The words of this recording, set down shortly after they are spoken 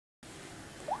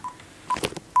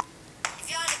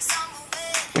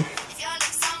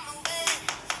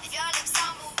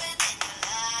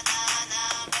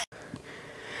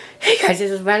guys,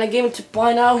 this is Renegade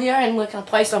 2.0 here, and we're gonna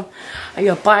play some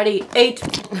your Body 8.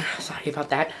 Sorry about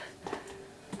that.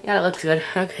 Yeah, that looks good.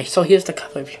 Okay, so here's the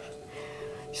cover.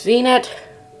 Seen it?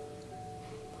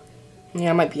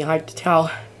 Yeah, it might be hard to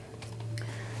tell.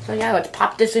 So yeah, let's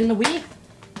pop this in the Wii.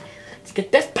 Let's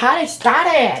get this party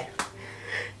started.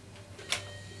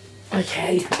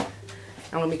 Okay.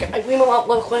 Now let me get my remote out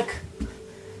real quick.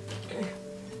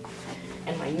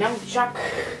 And my nunchuck.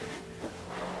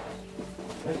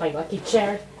 With my lucky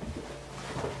chair.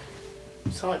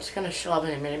 So it's gonna show up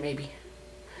in a minute, maybe.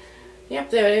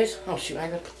 Yep, there it is. Oh shoot, I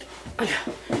gotta put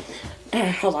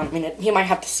the... hold on a minute. You might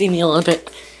have to see me a little bit.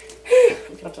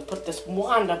 I'm gonna have to put this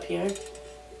wand up here.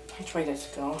 Which way does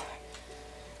it go?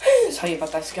 Sorry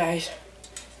about this, guys.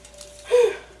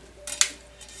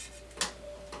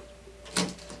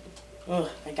 Oh,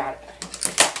 I got it.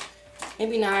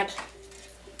 Maybe not.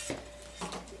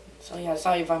 So yeah,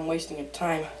 sorry if I'm wasting your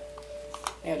time.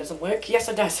 Yeah, does it work? Yes,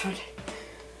 it does. Okay.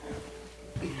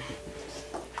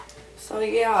 So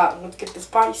yeah, let's get this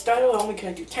party started. We're only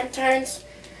gonna do 10 turns.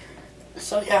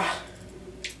 So yeah.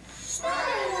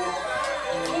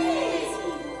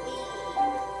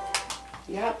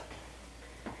 Yep.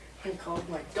 I'm calling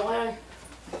my daughter.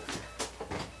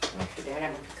 After that,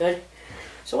 I'm good.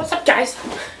 So what's up, guys?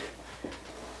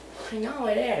 I know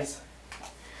it is.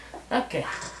 Okay.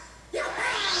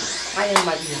 I am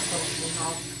my beautiful.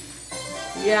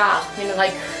 Yeah, you know,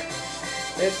 like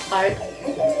this part.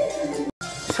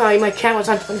 Sorry, my camera's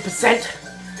on 20%,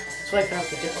 so I can have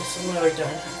to get this similar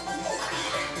done.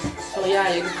 So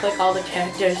yeah, you can click all the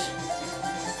characters,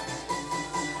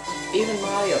 even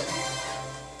Mario.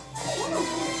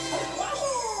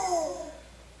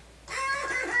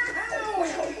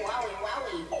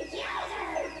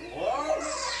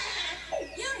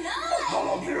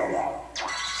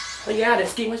 So yeah,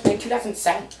 this game was made in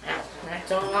 2007. Wow, not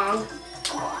so long.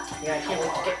 Yeah, I can't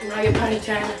wait to get Mario Party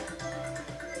 10.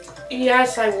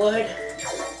 Yes, I would.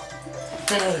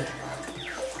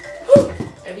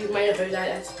 If you might have heard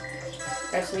that,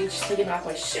 that's me just taking off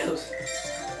my shoes.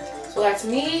 So that's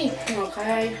me,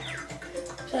 okay?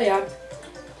 So yeah.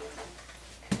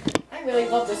 I really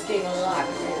love this game a lot.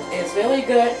 It's really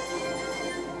good.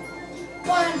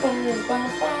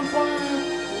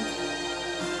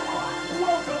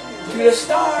 To the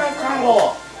Star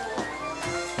Carnival.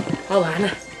 Hold on.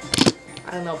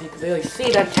 I don't know if you can really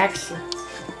see that text.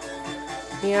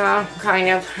 Yeah, kind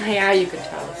of. Yeah, you can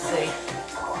totally see.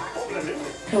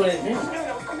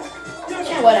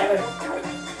 Yeah, whatever.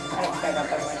 I don't care about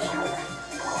that much.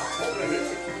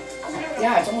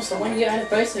 Yeah, it's almost the 1 year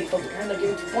anniversary for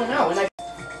Renegade 2.0, and I...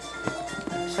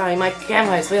 Sorry, my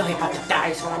camera is really about to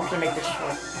die, so I'm gonna make this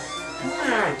short.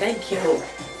 Come on, thank you.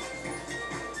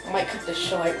 I might cut this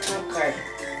short. Okay.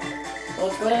 So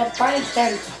let's go to the party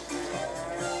tent.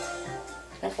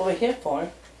 That's what we're here for.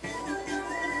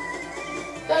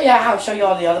 So yeah, I'll show you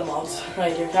all the other modes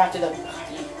right here after the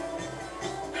party.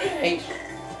 Right.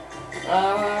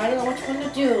 I don't know which one to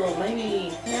do.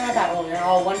 Maybe, yeah, that one.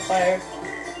 Oh, one player.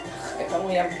 If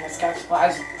only everything has Scout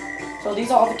Supplies. So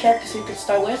these are all the characters you can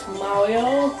start with.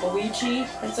 Mario, Luigi,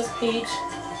 Princess Peach,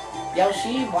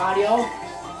 Yoshi, Wario,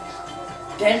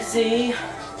 Denzi,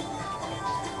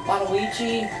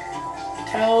 Waluigi,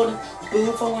 Toad,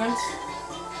 Boo for once,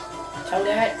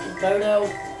 Toadette, Birdo,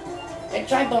 and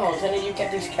Tri-Bones, and then you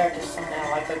get these characters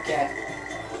somehow, I forget.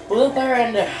 Blooper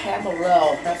and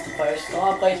Amarillo, that's the first. So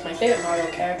I'll play as my favorite Mario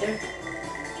character.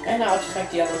 And I'll just make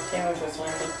the other characters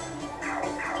random.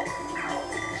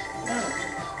 Oh.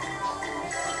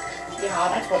 Yeah,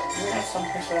 that's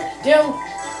something I can do.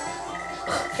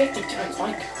 50 turns,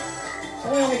 Mike.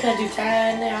 So we're only gonna do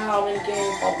 10 now in the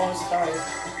game, all bonus stars.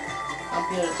 I'll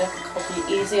be the difficulty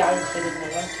easy, I would play this in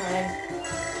one time.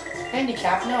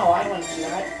 Handicap, no, I don't want to do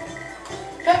that.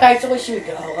 Okay, so where should we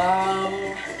go?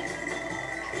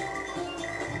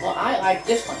 Well, I like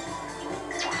this one.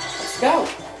 Let's go.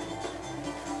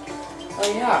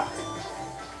 Oh yeah.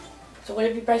 So what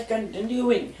have you guys been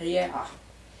doing? Yeah.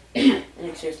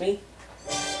 Excuse me.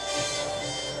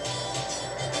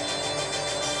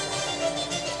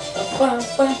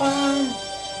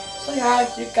 So yeah,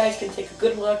 you guys can take a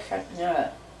good look at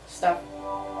stuff.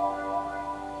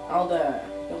 All the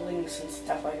buildings and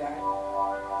stuff like that.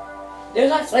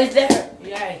 There's us right there!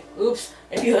 Yay. Oops.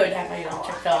 If you heard that, my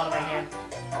check fell out of my hand.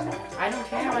 I don't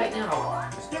care right now.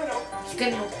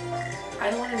 Skino. I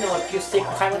don't want to know if you're sick,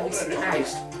 because I want to be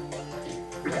surprised.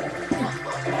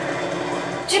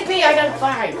 Chippy, I got a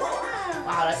 5!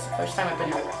 Wow, that's the first time I've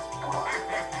been here.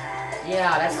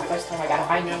 Yeah, that's the first time I got a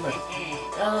high number.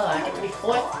 I get to be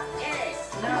 4th?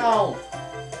 No!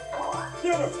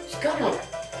 Skino!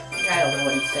 I don't know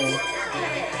what he's saying.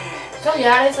 So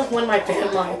yeah, this is one of my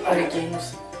favorite Mario Party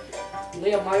games.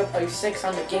 We have Mario Party 6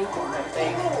 on the GameCube, I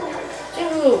think.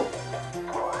 Two!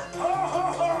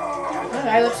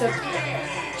 Alright, let's go.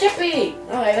 Chippy!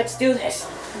 Alright, let's do this.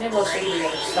 Maybe we'll show you the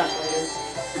other stuff later.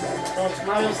 So it's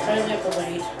Mario's turn, we have to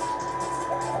wait.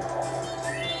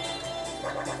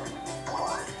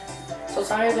 So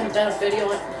sorry I haven't done a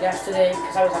video yesterday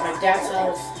because I was at my dad's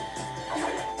house.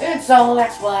 And so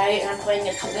that's why I'm playing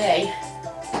it today.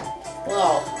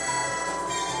 Whoa.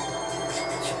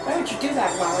 Why would you do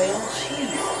that, Mario?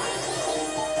 Jeez.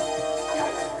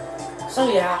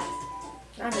 So yeah.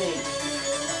 I mean...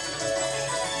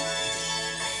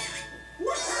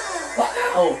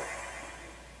 Wow!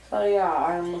 So yeah,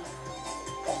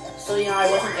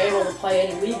 I wasn't able to play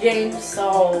any Wii games,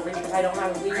 so because I don't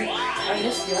have a Wii, I mean,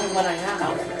 this is the only one I have.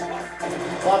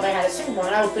 Well, if I had a second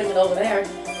one, I would bring it over there.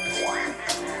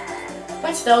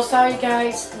 But still, sorry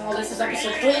guys. Well, this is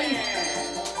episode 3,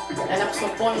 and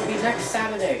episode 4 will be next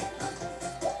Saturday.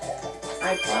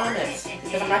 I promise,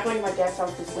 because I'm not going to my dad's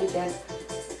house this weekend.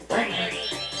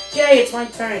 Yay, it's my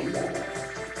turn.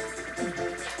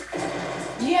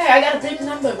 Yeah, I got a big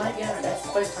number, my god, that's the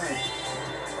first time.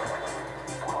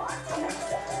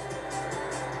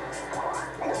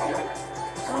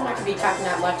 So I'm not gonna be talking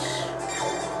that much.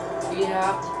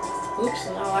 Yeah. Oops,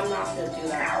 no, I'm not gonna do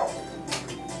that.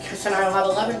 Because then I'll have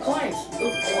 11 coins.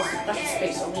 Oops, that's the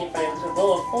space only if I was a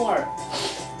roll of 4.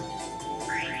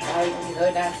 You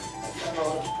heard that?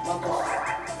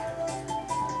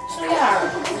 So yeah,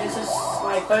 this is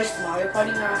my first Mario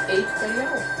Party 8 video.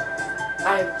 I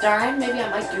have time, maybe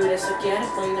I might do this again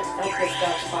when this guy's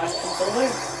class comes over.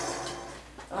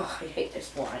 Oh, I hate this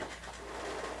one.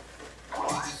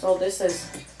 So this is...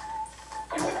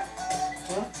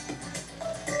 Huh?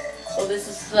 So this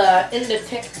is the in the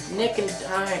nick and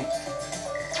time.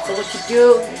 So what you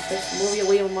do is just move your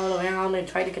wheel around and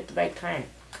try to get the right time.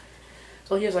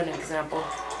 So here's an example.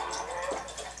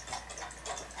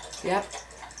 Yep.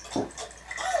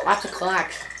 Lots of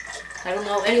clocks. I don't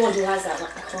know anyone who has that much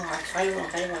clocks. I don't know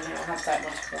anyone who has that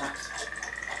much clocks.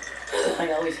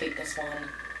 I always hate this one.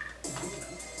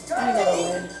 I never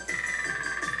win.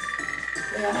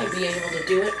 Yeah, I might be able to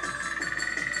do it.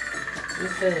 I'm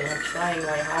trying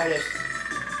my hardest.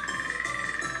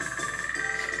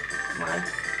 Come on.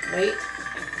 Wait.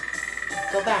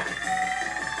 Go back.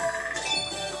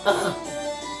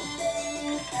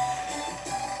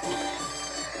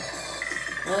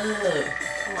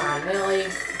 Come on, really?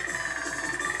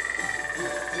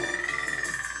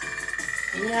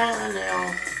 Yeah, I know.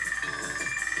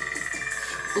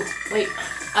 Ooh, wait.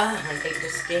 I hate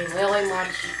this game really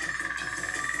much.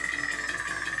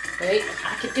 Wait,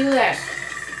 I can do this.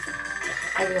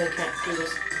 I really can't do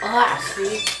this.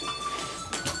 See?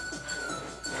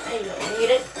 I don't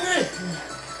need it.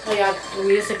 Oh yeah, the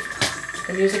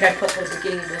music I put at the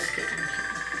beginning of this game.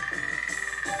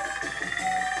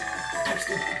 Times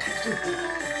two.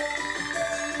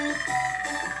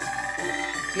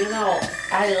 You know,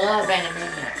 I love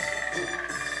Animaniacs.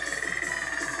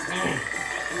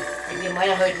 And you might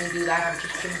have heard me do that. I'm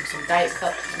just drinking some Diet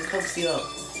Coke, some Coke Zero.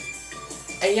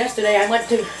 And yesterday I went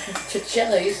to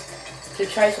Chili's to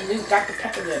try some new Dr.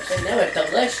 Pepper ribs, and they were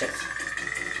delicious.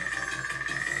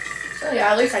 So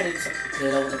yeah, at least I did something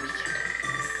good over the weekend.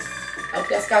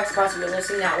 Okay, Scott Spots, if you're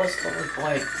listening, that was totally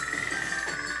boring.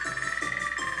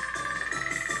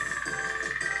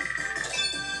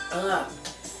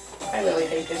 I really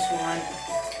hate this one.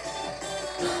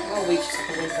 Oh, we just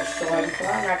gonna win for sure.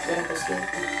 I'm not good at this game.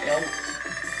 Yo.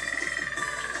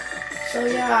 So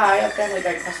yeah, I have family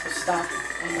breakfast for stuff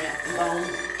on my phone.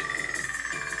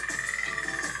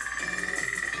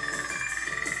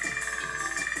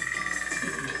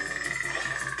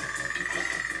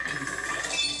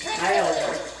 I don't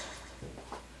know.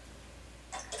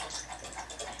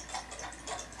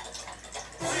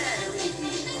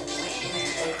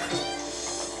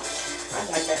 I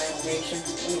like that animation.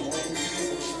 This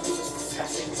is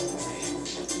disgusting.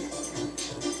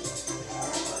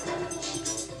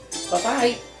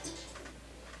 Bye-bye.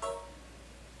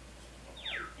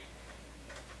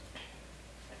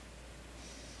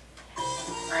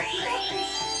 I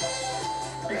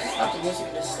just love the music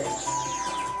of this stage.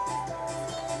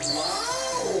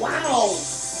 Wow!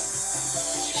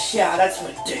 Yeah, that's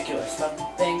ridiculous, don't you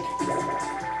think? I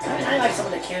mean, I like some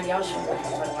of the candy. I'll show you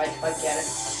what I like if I get it.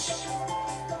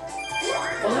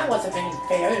 Well, that wasn't any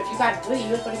fair. If you got 3,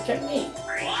 you were going to get me.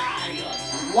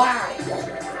 Why?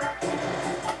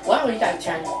 Well, you got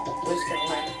 10. Who's going to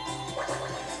win?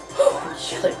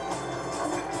 Shit.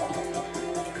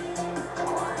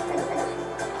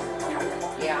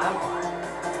 Yeah.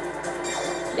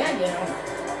 Yeah, you know.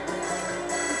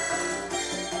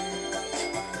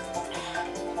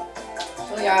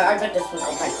 Yeah, I bet this one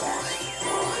will fight fast.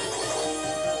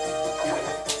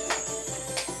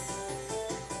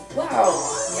 Wow!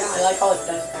 Yeah, I like how it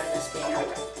does that in this game.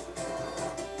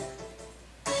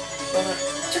 But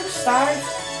 2 stars?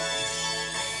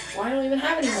 Well, I don't even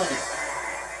have any money.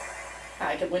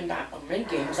 I could win that ring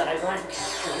games that I like.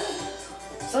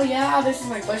 So yeah, this is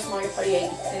my first Mario Party 8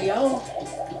 video.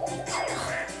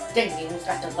 Dang, you almost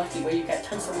got the lucky where you get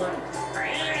tons of money.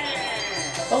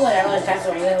 But whatever, that's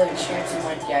a really chance you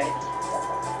might get it.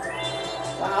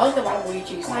 Wow, look at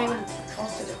Waluigi, he's not even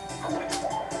close to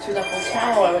the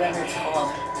hotel or whatever it's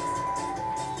called.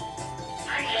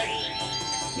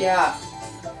 Yeah.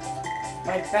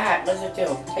 My bat, what does it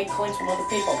do? Take coins from other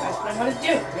people. That's what I want to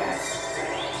do, yes.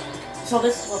 So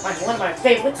this is one of my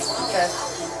favorites because,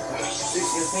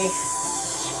 excuse me.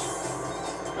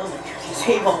 Oh my god, he's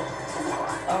able.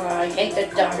 I hate the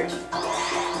dart.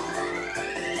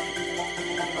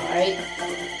 Alright.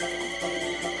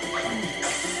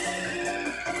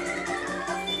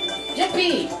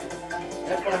 Yippee!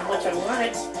 That's what how much I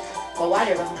wanted. But why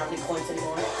doesn't have any coins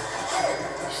anymore?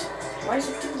 Why does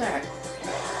it do that?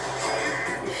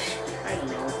 I don't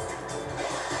know.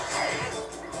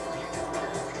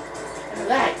 Look at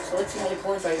that. So let's see how many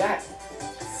coins I got.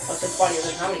 Well, since body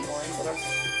doesn't have any coins, so that's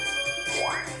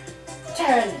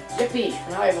 10! Yippee!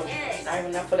 Now I have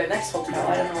enough for the next hotel.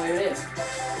 I don't know where it is.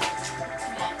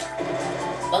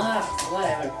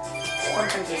 Whatever.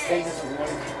 Sometimes this thing doesn't work.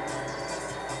 I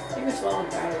think it's low in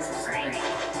batteries or something.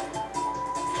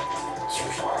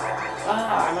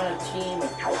 I'm on a team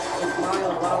with Mario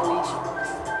and Waluigi.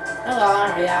 Hello,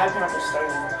 yeah, I'm not just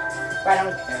starting. But I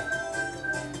don't care.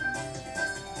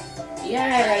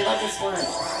 Yay, I love this one.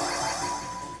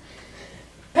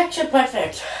 Picture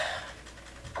perfect.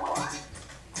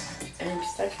 And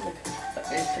extension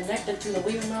is connected to the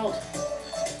Wii remote.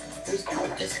 Who's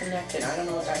disconnected? I don't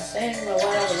know what that's saying, but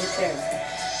whatever, who cares?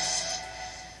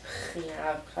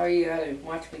 Yeah, sorry you had to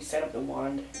watch me set up the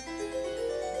wand.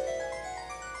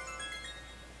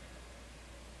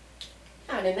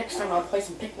 And then next time I'll play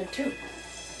some Pikmin 2.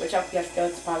 Which I'll guess go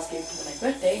to pause game for my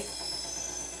birthday.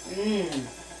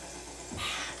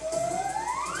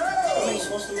 What am I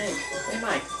supposed to make? Where am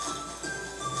I?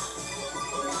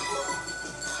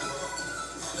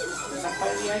 Is that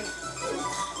part of the egg?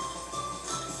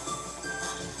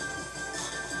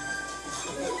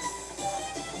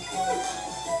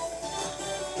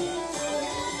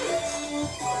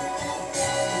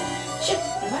 Shit!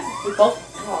 What? We both...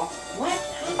 Oh. What?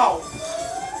 How?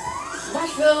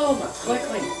 Mushroom!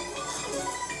 Quickly!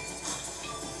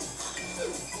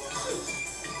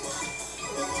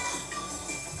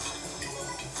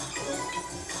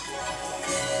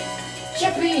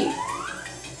 Chippy!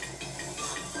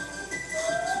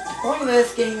 The point of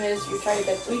this game is you try to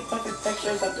get 3 perfect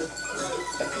pictures of the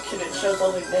picture that shows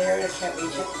over there and I can't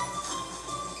reach it.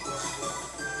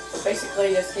 So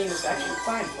basically this game is actually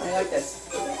fun. I like this.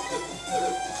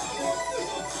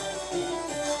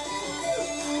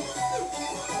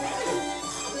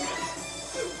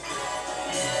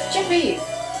 Chippy!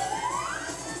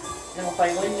 Now if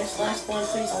I win this last one,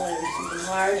 please I want to do something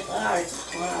hard. Ah, it's a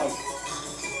cloud.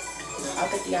 I'll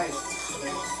get the ice.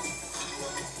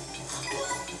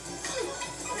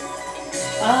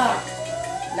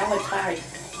 Now it's tied.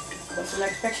 What's the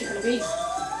next picture gonna be?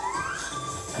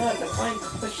 The flying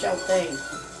push shell thing.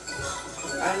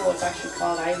 I don't know what it's actually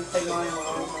called. I haven't played Mario in a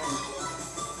long time.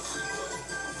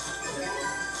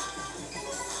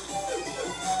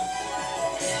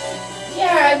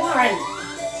 Yeah, I won!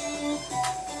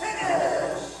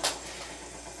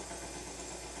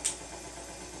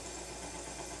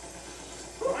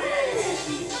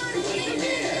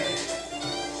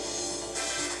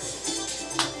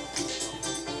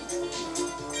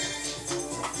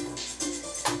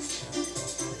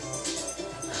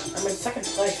 I'm in second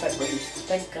place at least,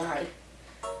 thank God.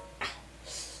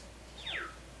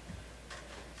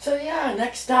 So yeah,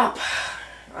 next up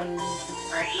on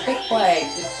Big Play,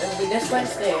 it'll be this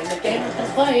Wednesday, and the game we're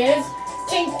gonna play is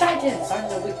Teen Titans on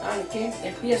the game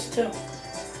in PS2.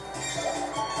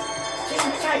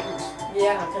 Teen Titans.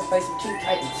 Yeah, I'm gonna play some Teen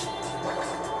Titans.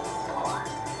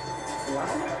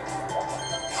 Wow.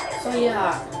 So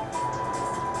yeah.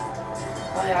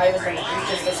 I haven't done it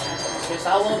just this time. So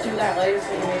I will do that later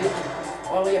for you maybe.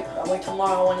 Or I'll wait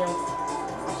tomorrow when you're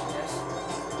watching this.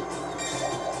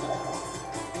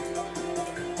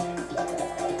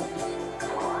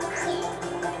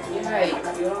 Yay,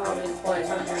 you don't have any points,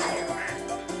 huh?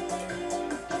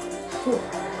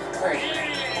 Great.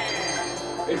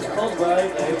 It's cold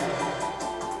right there.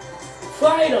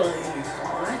 Finally!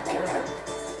 Oh my god.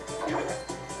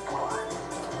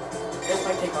 This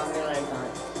might take longer than I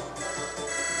thought.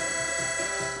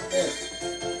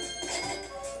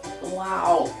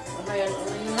 Wow. I'm not even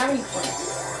having fun.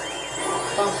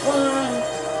 Fun, fun.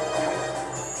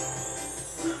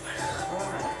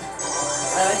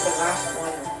 I like the last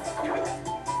one.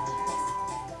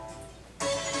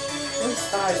 Three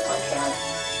stars, my god.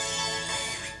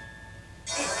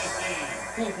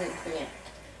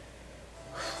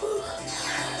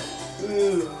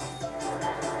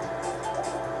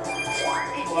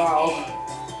 Wow.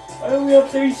 I only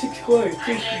have 36 coins.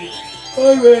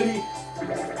 I'm ready.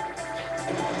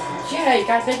 Yeah, you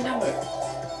got a big number.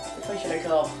 Which way should I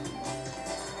go?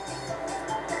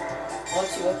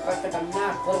 Let's see what back at the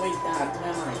map. What do we got? Where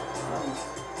am I?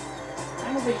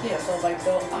 I'm over here, so if I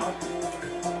go out,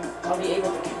 I'll be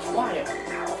able to catch water.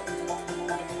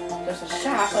 There's a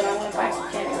shop, but I want to buy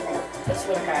some candy. Let's see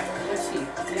what I got. Let's see.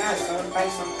 Yes, I want to buy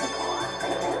something.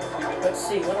 Let's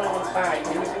see. What do I want to buy?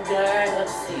 Anything good?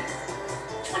 Let's see.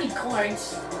 20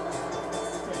 coins.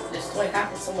 Destroy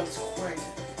half of someone's coins.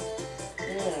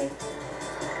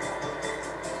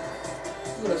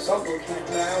 Ooh, the salt cannon,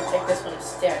 but I will take this one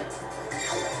instead.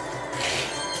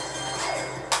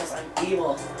 Because I'm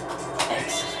evil.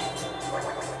 Excellent.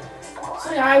 So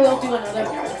yeah, I will do another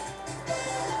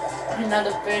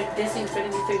Disney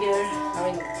Infinity figure. I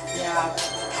mean, yeah.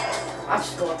 I'll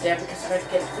just go up there because if I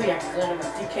get 3, I can go into my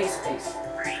DK space.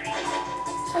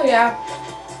 So yeah.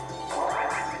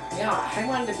 Yeah, I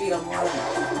wanted to beat them all.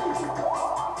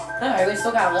 Alright, we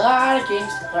still got a lot of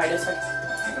games to play. Just like, I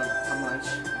don't know how much.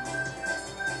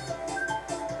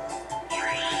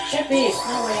 Chippy,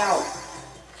 no way out.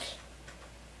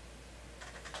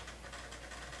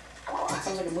 That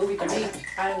sounds like a movie to me.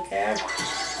 I don't care. I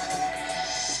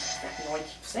know I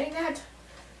keep saying that.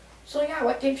 So yeah,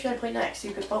 what game should I play next?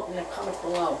 You can vote in the comments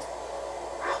below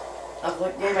of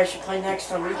what game I should play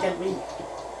next on Weekend Week.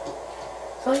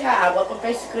 So yeah, what we're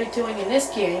basically doing in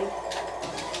this game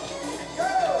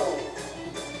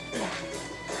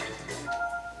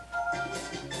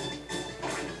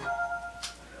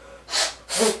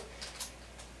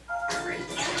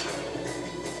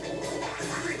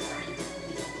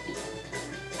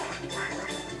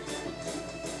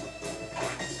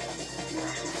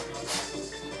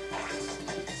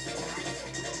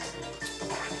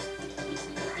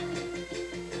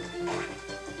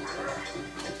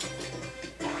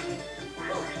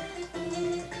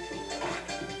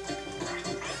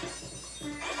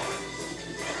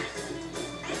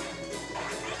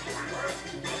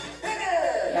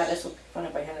this would be fun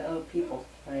if I had other people.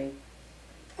 Right?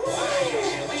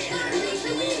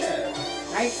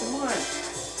 Right, come on.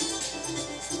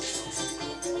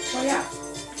 So yeah.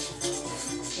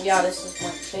 Yeah, this is my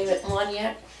favorite one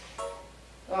yet.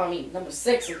 Well, I mean, number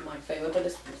 6 is my favorite, but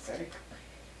this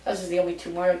is the only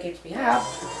 2 Mario games we have.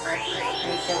 I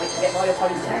can't wait to get Mario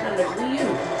Party 10 on the Wii U. I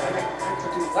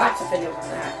could do lots of videos on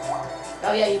that.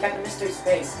 Oh yeah, you got the mystery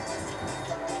space.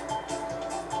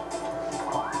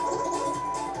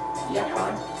 Yeah,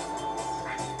 fine.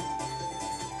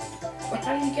 But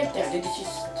how did you get there? Did he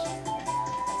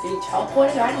teleport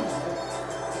it? I don't know.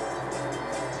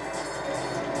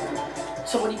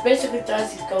 So what he basically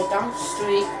does is go down the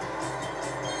street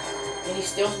and he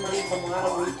steals money from the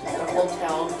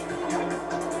hotel.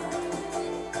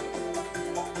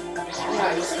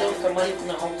 Yeah, he steals the money from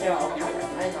the hotel.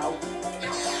 I know.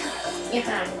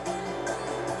 Yeah.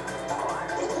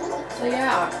 So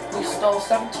yeah, we stole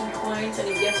 17 coins and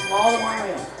he gives them all to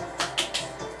Mario.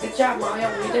 Good job, Mario.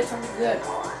 We did something good.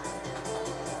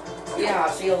 Yeah,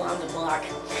 see you on the block.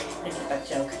 I get that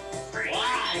joke.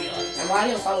 And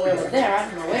Mario's all the way over there. I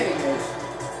don't know where he is.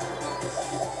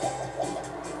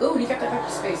 Ooh, he got the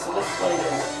empty space, so this is what it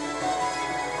is.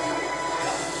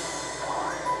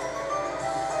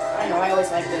 I know, I always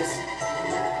like this.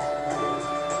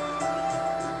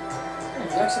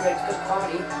 Looks like it's good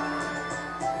quality.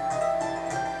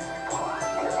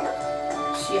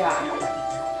 Yeah.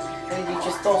 And he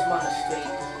just throws them on the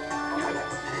street.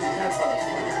 That's all it's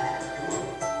fun.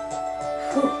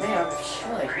 Whew, man, I'm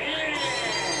chilly.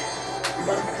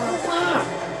 But come on!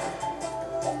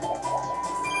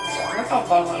 Look how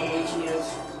far Luigi is.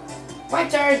 My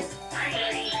turn!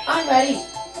 I'm ready!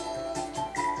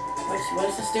 What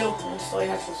does this do? This story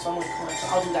has for someone coins.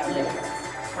 I'll do that later.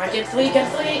 I get 3, get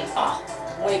 3! Oh,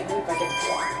 wait, if I get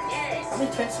 4. How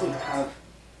many turns do we have?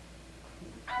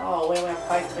 Oh, wait, we have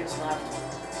 5 turns left.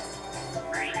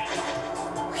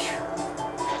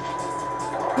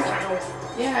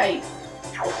 Yay!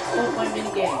 4-point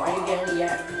minigame. I didn't get any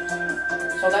yet.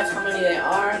 So that's how many there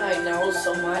are, and I know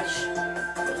so much.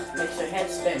 It makes your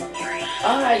head spin.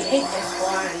 Oh, I hate this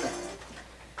one.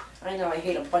 I know, I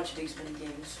hate a bunch of these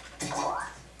minigames.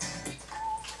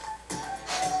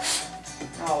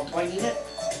 Oh, do I need it?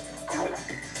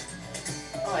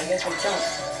 I guess I don't.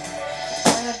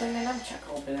 Why not bring the nunchuck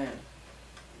over then?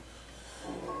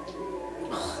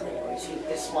 Ugh, anyways, hate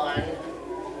this one.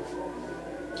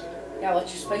 Yeah, what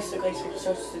you're basically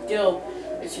supposed to do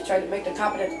is you try to make the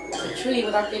top of the tree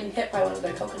without getting hit by one of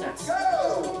the coconuts. I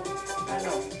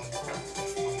know.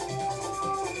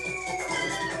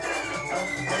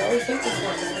 I always think this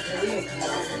one is like a real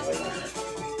coconut.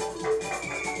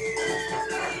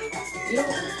 You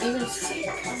don't even see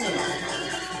it coming.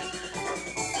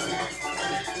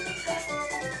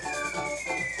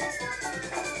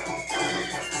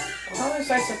 How was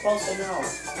I supposed to know?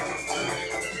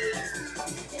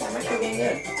 Yeah, I'm actually getting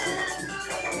good.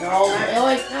 No, not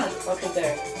really. No, okay,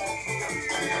 there.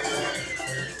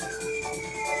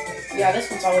 Yeah, this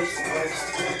one's always the worst.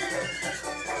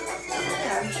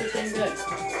 Yeah, I'm sure getting good.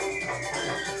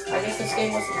 I guess this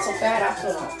game wasn't so bad after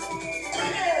all.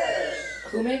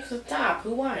 Who makes the top?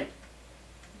 Who won?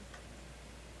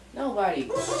 Nobody.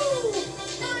 Look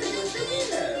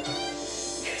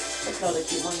at all the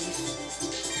cute ones.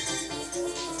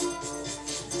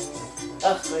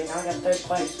 Ugh, wait, now I got third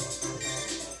place.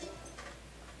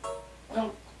 Well,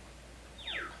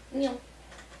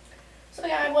 so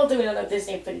yeah, I will do another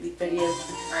Disney Infinity video.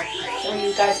 Showing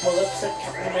you guys will look at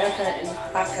Captain America and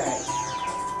Hawkeye.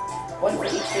 One for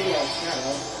each video, I don't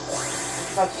know.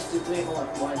 I'll just do 3 of them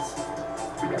at once.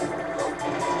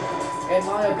 And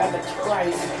Mario got the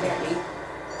twice apparently.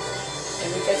 And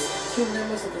we get 2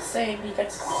 numbers of the same, he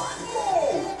gets...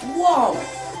 Whoa!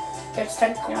 Gets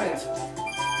 10 coins.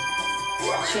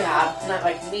 Yeah, not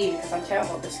like me, because I'm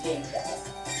terrible at this game.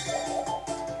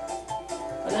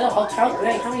 Another hotel?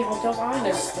 Great, how many hotels are on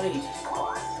this street?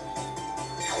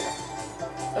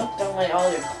 Don't donate all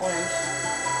your coins.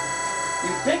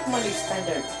 You big money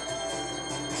spender.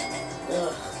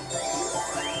 Ugh.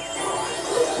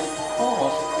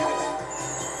 Cold.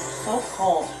 So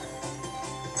cold.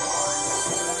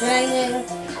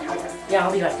 Yeah,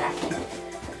 I'll be right back.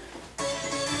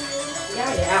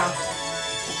 Yeah.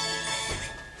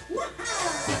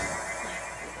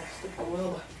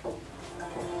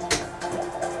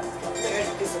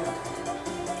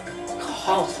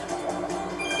 Cold.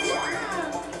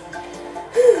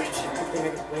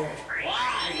 Weird.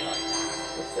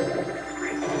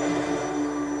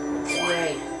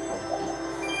 Yay.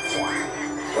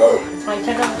 It's my $10.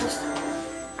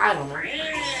 I don't know.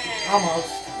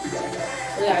 Almost.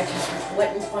 So yeah, I just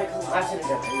went into my closet and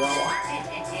got my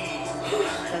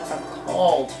and I'm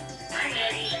cold.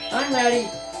 I'm ready.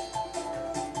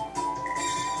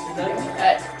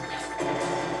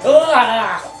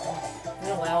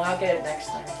 Oh well, I'll get it next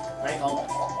time. I hope.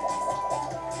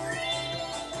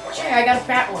 Hey, I got a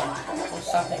fat one. Or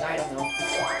something, I don't know.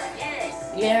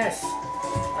 Yes.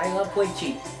 I love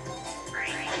Quickie.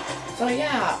 So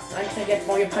yeah, I can get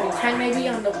Mario Party 10 maybe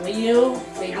on the Wii U.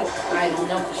 Maybe, I don't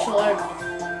know for sure.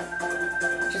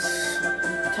 Just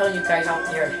telling you guys out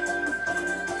there.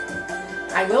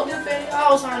 I will do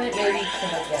videos on it maybe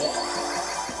when I get it.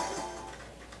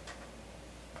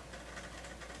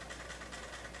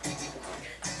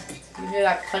 You hear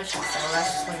that crunching sound?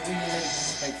 That's just like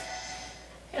really like.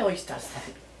 It always does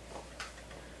that.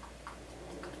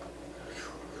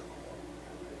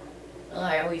 Oh,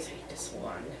 I always hate this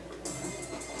one.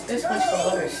 This one's the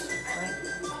worst, right?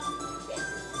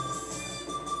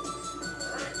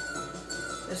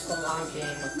 This is a long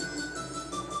game.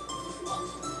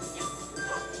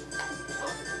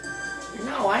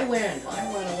 No, I win. I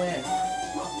want to win.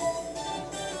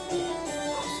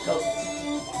 Let's go.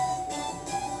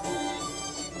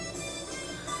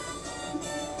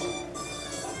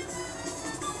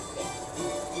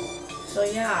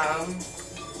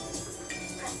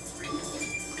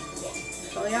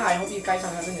 So yeah, I hope you guys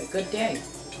are having a good day.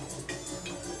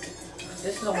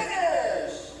 This is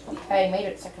okay, made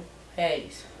it second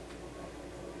place.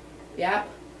 Yep.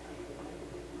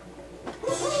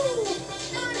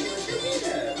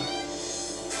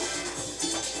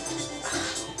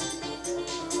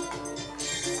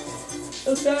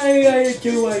 Okay, I didn't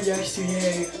do one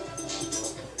yesterday.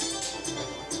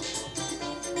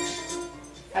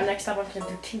 And next time I'm gonna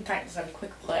do Teen Titans on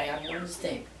Quick Play on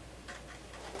Wednesday.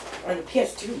 Or the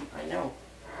PS2, I know.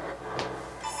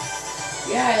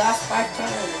 Yeah, I lost 5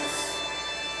 times.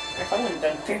 If I would have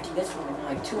done 50 this one in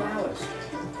like 2 hours.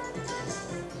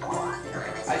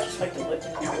 I just like to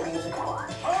listen to the music.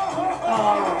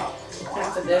 Oh,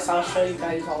 after this, I'll show you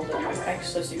guys all the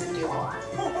extras you can do.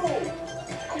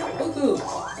 Woohoo!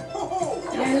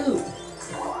 Yahoo!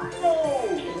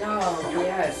 No,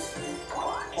 yes.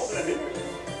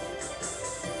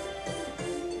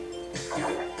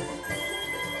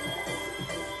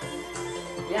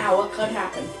 Yeah, what could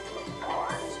happen?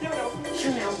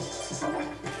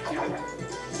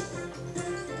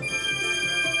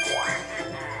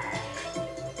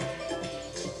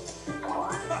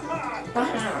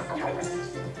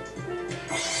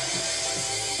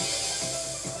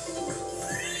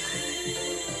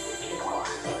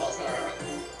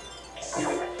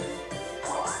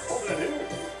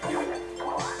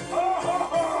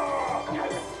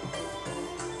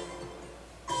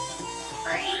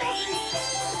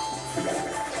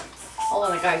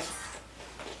 Hold on, guys.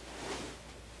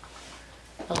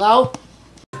 Hello?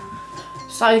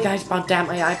 Sorry guys about that,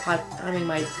 my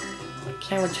my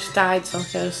camera just died, so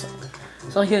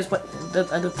here's what the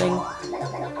other thing.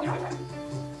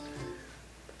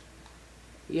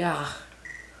 Yeah.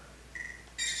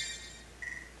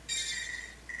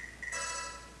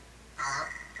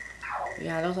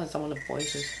 Yeah, those are some of the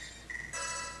voices.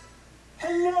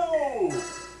 Hello!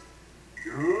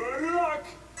 Good luck!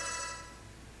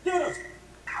 Get it!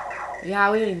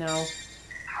 Yeah, we already know.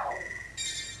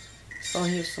 So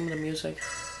here's some of the music.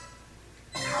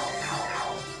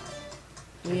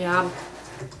 Yeah.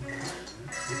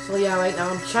 So yeah, right now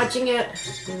I'm charging it.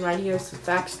 And right here is the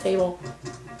fax table.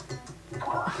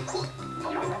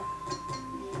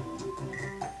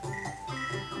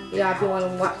 Yeah, if you want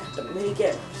to watch the mini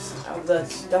games of the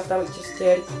stuff that we just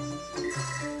did.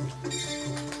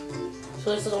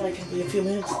 So this is only going to be a few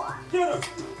minutes.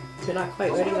 If you're not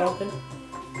quite ready to open.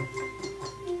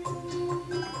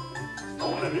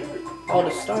 Oh,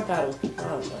 the star battle.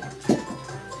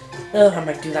 Oh, I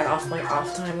might do that off my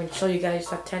off time and show you guys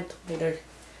that tent later.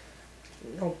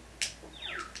 No.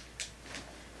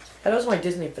 That was my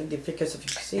Disney figures, if you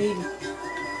see.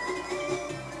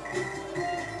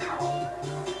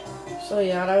 So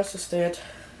yeah, that was just it.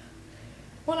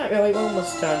 Well, not really, we're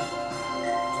almost done.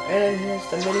 And here's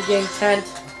the minigame tent.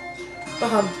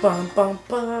 Bum bum bum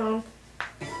bum.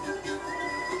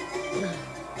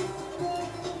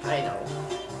 I know.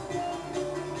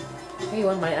 Hey,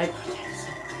 what my iPod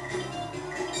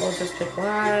is. We'll just pick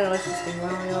one, let's just pick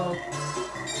Mario.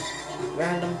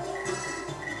 Random.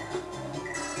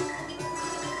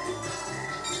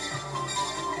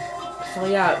 So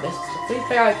yeah, this is the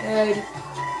 3-player arcade.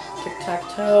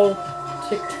 Tic-tac-toe,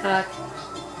 tic-tac,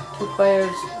 2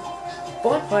 players,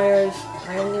 4 players.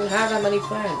 I don't even have that many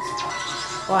friends.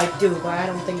 Well, I do, but I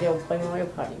don't think they'll play Mario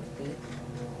Party with me.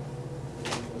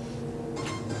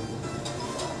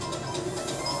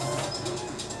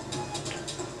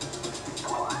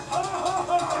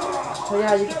 So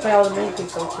yeah, you can play all the mini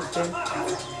games on this game.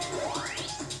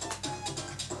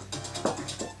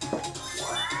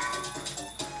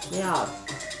 Yeah.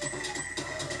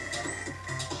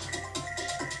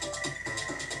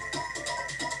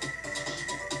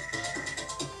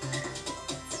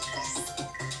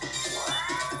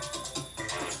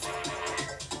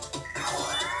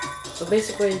 So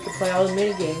basically, you can play all the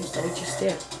mini games that we just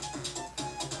did.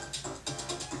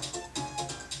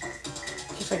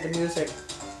 Just like the music.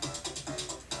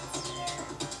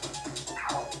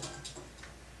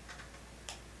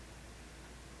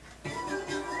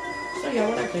 So yeah,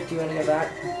 we're not gonna do any of that.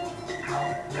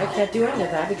 I can't do any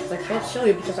of that because I can't show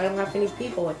you because I don't have any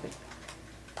people with me.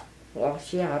 Well,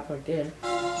 yeah, I did.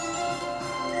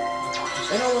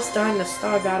 We're almost done the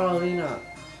Star Battle Arena.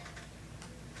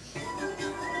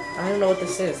 I don't know what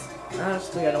this is.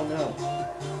 Honestly, I don't know.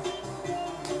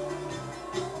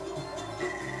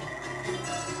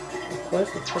 Of course,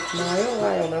 it's Pokemon Mario.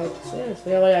 I don't know what this is.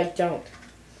 Really, I don't.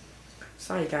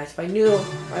 Sorry, guys. If I knew,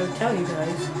 I would tell you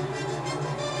guys.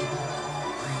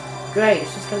 Great,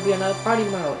 it's just gonna be another party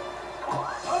mode.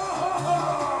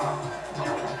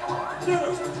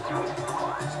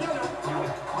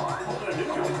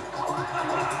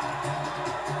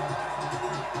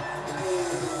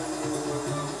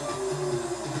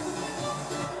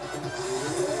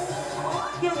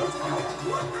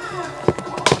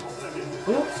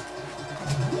 Oops.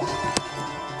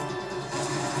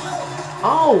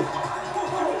 Oh!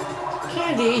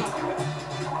 Candy!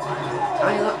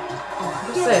 I love...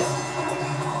 What's this?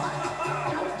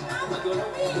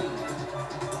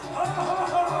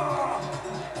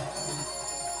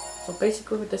 So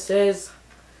basically what this is...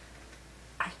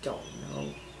 I don't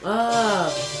know.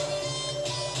 Ah!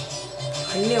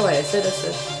 I knew it. I said this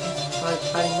is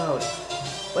party mode.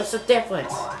 What's the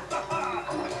difference?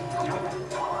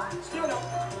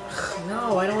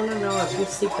 No, I don't want to know a few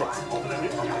secrets.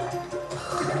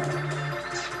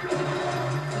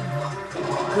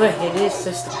 Good, it is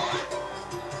system.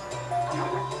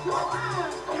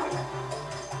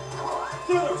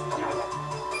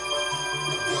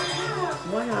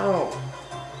 Wow.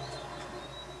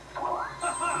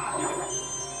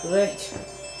 Great.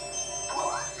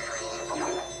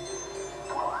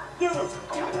 Get him!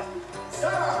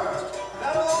 Sir!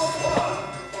 Battle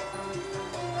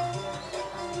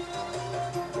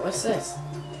 1! What's this?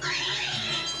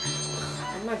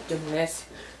 I'm not doing this.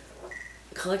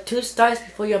 Collect 2 stars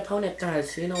before your opponent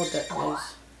does. You know what that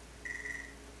is.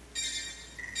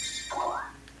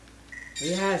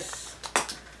 Yes.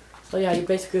 So yeah, you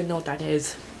basically know what that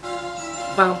is.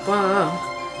 Bum bum.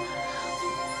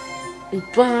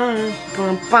 Bum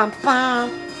bum bum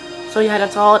bum. So yeah,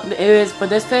 that's all it is for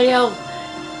this video.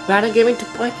 Random gaming to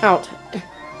point out.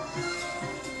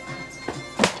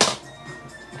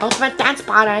 Ultimate dance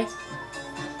party.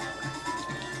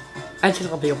 I just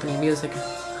love the opening music.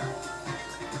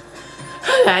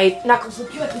 Alright, Knuckles,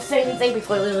 would you like to say anything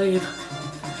before we leave?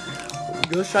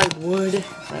 Wish I would.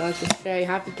 I'd like to say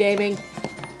happy gaming.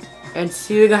 And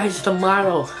see you guys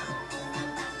tomorrow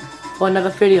for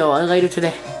another video or later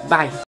today. Bye.